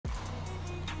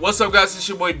What's up, guys? It's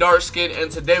your boy Darkskin, and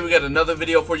today we got another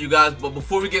video for you guys. But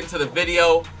before we get into the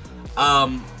video,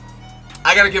 I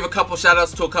gotta give a couple shout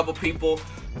outs to a couple people.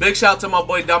 Big shout out to my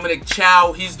boy Dominic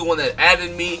Chow. He's the one that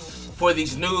added me for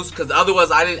these news, because otherwise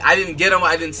I didn't get him,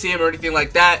 I didn't see him or anything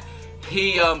like that.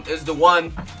 He is the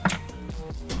one.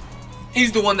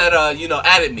 He's the one that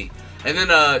added me, and then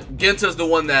Genta's the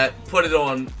one that put it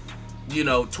on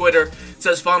Twitter. It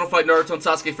says Final Fight Naruto and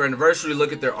Sasuke for anniversary.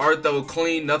 Look at their art though,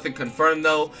 clean, nothing confirmed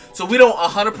though. So we don't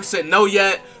 100% know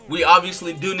yet. We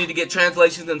obviously do need to get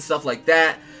translations and stuff like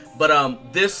that.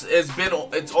 But this has been,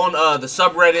 it's on the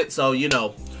subreddit, so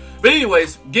But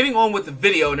anyways, getting on with the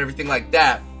video and everything like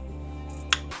that.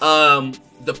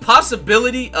 The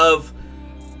possibility of,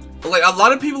 like, a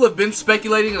lot of people have been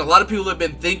speculating and a lot of people have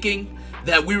been thinking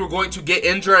that we were going to get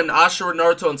Indra and Ashura,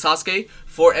 Naruto and Sasuke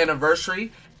for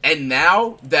anniversary. And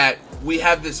now that we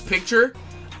have this picture,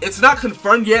 it's not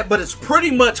confirmed yet, but it's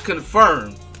pretty much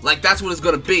confirmed. Like, that's what it's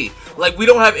going to be. Like, we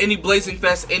don't have any Blazing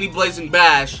Fest, any Blazing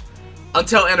Bash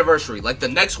until anniversary. Like, the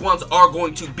next ones are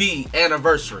going to be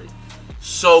anniversary.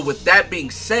 So, with that being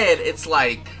said, it's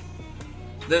like,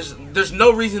 there's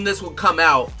no reason this will come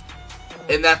out,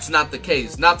 and that's not the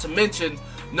case. Not to mention,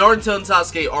 Naruto and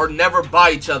Sasuke are never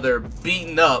by each other,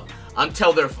 beaten up,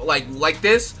 until they're, like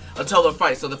this, until they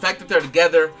fight. So the fact that they're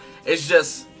together is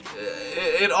just,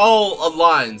 it all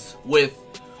aligns with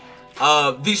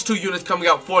these two units coming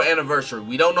out for anniversary.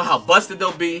 We don't know how busted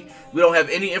they'll be. We don't have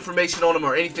any information on them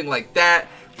or anything like that.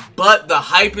 But the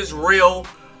hype is real.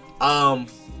 I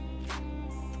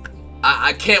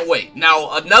can't wait.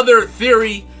 Now, another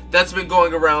theory that's been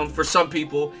going around for some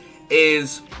people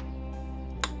is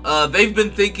they've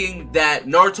been thinking that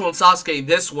Naruto and Sasuke,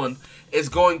 this one, is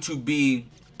going to be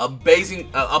a Blazing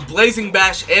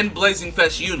Bash and Blazing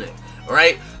Fest unit,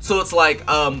 right? So it's like,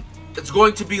 it's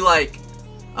going to be like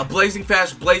a Blazing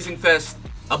Bash, Blazing Fest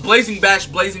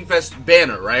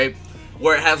banner, right?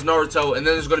 Where it has Naruto, and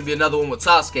then there's going to be another one with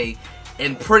Sasuke,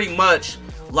 and pretty much,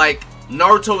 like,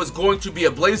 Naruto is going to be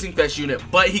a Blazing Fest unit,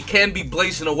 but he can be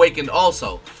Blazing Awakened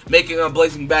also, making a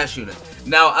Blazing Bash unit.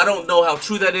 Now, I don't know how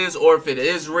true that is, or if it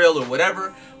is real or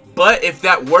whatever, but if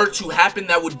that were to happen,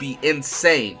 that would be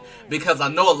insane. Because I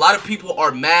know a lot of people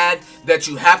are mad that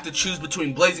you have to choose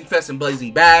between Blazing Fest and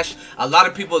Blazing Bash. A lot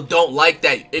of people don't like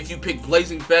that if you pick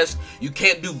Blazing Fest, you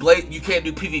can't do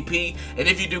PvP. And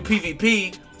if you do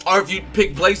PvP, or if you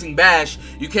pick Blazing Bash,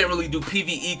 you can't really do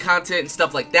PvE content and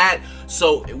stuff like that.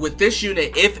 So with this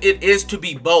unit, if it is to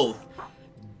be both,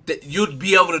 you'd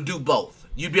be able to do both.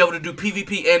 You'd be able to do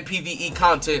PvP and PvE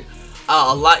content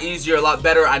a lot easier, a lot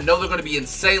better. I know they're going to be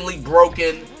insanely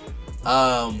broken.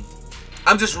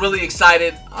 I'm just really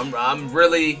excited. I'm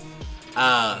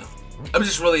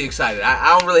just really excited.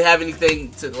 I don't really have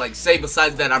anything to say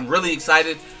besides that. I'm really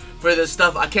excited for this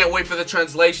stuff. I can't wait for the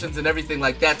translations and everything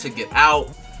like that to get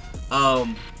out.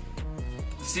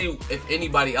 See if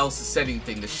anybody else has said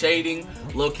anything. The shading,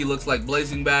 Loki looks like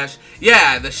Blazing Bash.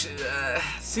 Yeah,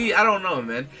 see, I don't know,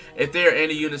 man. If there are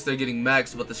any units that are getting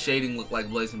maxed, but the shading look like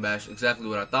Blazing Bash. Exactly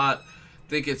what I thought.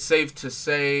 Think it's safe to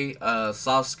say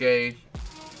Sasuke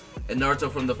and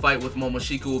Naruto from the fight with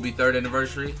Momoshiki will be 3rd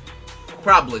anniversary.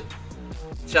 Probably.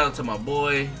 Shout out to my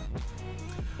boy.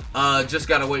 Just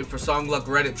gotta wait for Songluck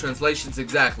Reddit translations.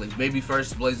 Exactly. Maybe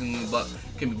first Blazing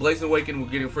can be Blazing Awakened.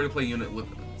 We're getting a free-to-play unit with.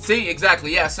 See,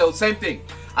 exactly. Yeah. So same thing.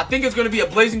 I think it's gonna be a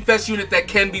Blazing Fest unit that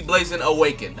can be Blazing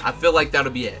Awakened. I feel like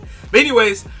that'll be it. But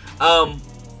anyways, I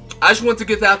just want to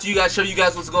get that out to you guys, show you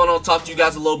guys what's going on, talk to you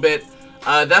guys a little bit.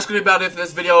 That's gonna be about it for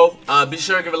this video. Be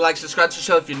sure to give it a like, subscribe to the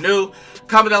channel if you're new.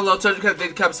 Comment down below, tell me in the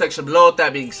comment section below.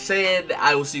 That being said,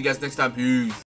 I will see you guys next time. Peace.